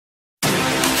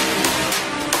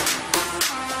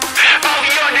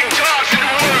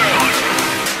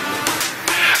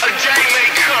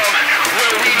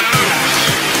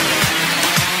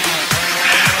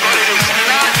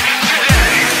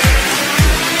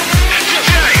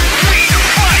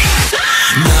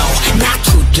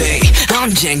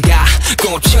언젠가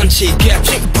꽃은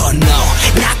지겠지 but no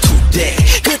not today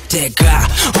그때가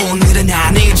오늘은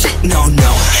아니지 no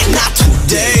no not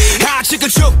today 아직은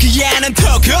죽기에는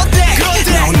더 그때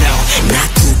no no not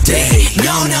today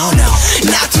no no no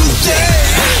not today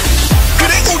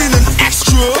그래 우리는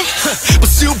extra but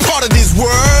still part of this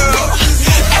world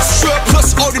extra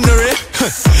plus ordinary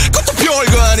그것도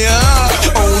별거 아니야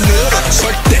오늘은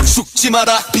절대 죽지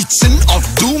마라 빛은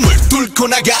어둠을 뚫고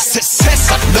나가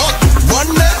세상 넌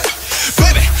원해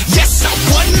baby yes I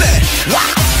want it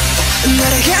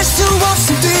날아갈 수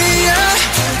없음 뛰어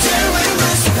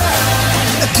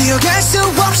뛰어갈 수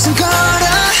없음 걸어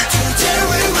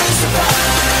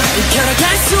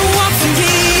걸어갈 수 없음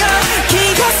기어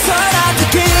기어서라도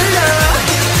길러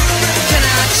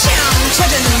하나쯤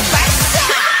찾아는 발사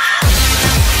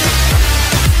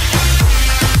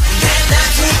Not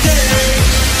today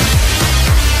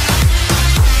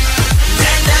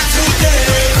Not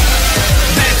today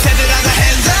내 새들아 다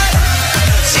hands up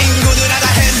친구들아 다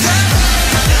hands up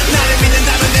나를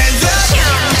믿는다면 hands up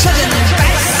찾아는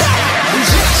발사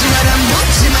죽지 마라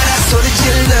묻지 마라 소리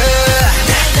질러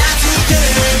Not today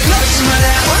그러지 마라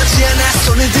오지 않아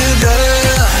손을 들어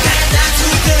Not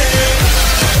today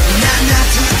Not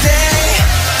today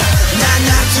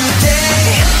Not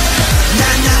today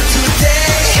Not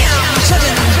today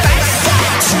찾아는 발사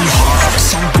Too hard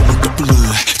성공은 더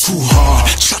blue Too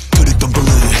hard 샷들이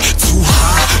덤블링 Too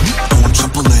high 네 own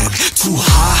trampoline Too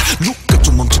high 누가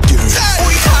좀 멈춰길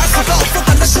우리 할 수가 없어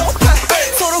단다 쇼파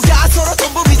서로가 서로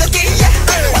전부 믿었기에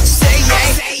What you say yeah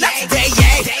Not today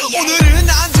yeah 오늘은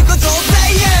안 죽어도 돼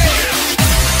yeah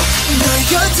너의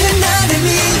곁에 나를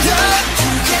믿어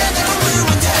Together we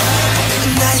will die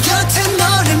나의 곁에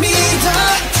너를 믿어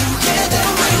Together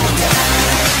we will die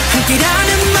함께라는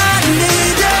말을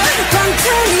믿어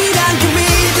방탄이란 그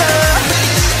믿어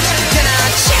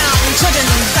하나쯤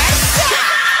찾아는 발사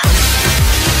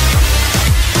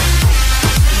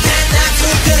Not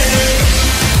today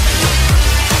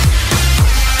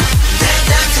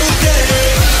Not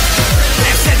today 내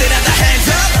새들아 다 hands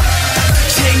up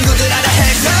친구들아 다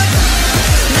hands up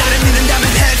나를 믿는다면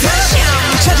hands up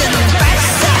찾아는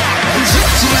발사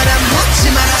죽지 마라 묻지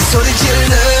마라 소리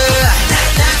질러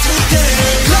Not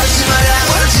today 그러지 마라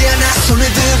오지 않아 손을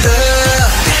들어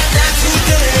Not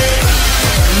today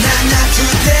Not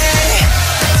today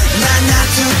Not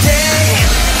today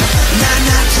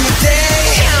Not today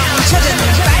찾아는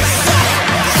발사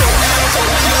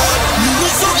누구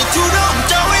속에 두려움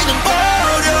따위는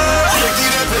버려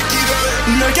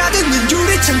널 가득는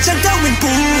유리창장 따윈 부숴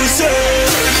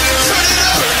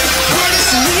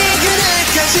승리의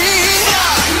그날까지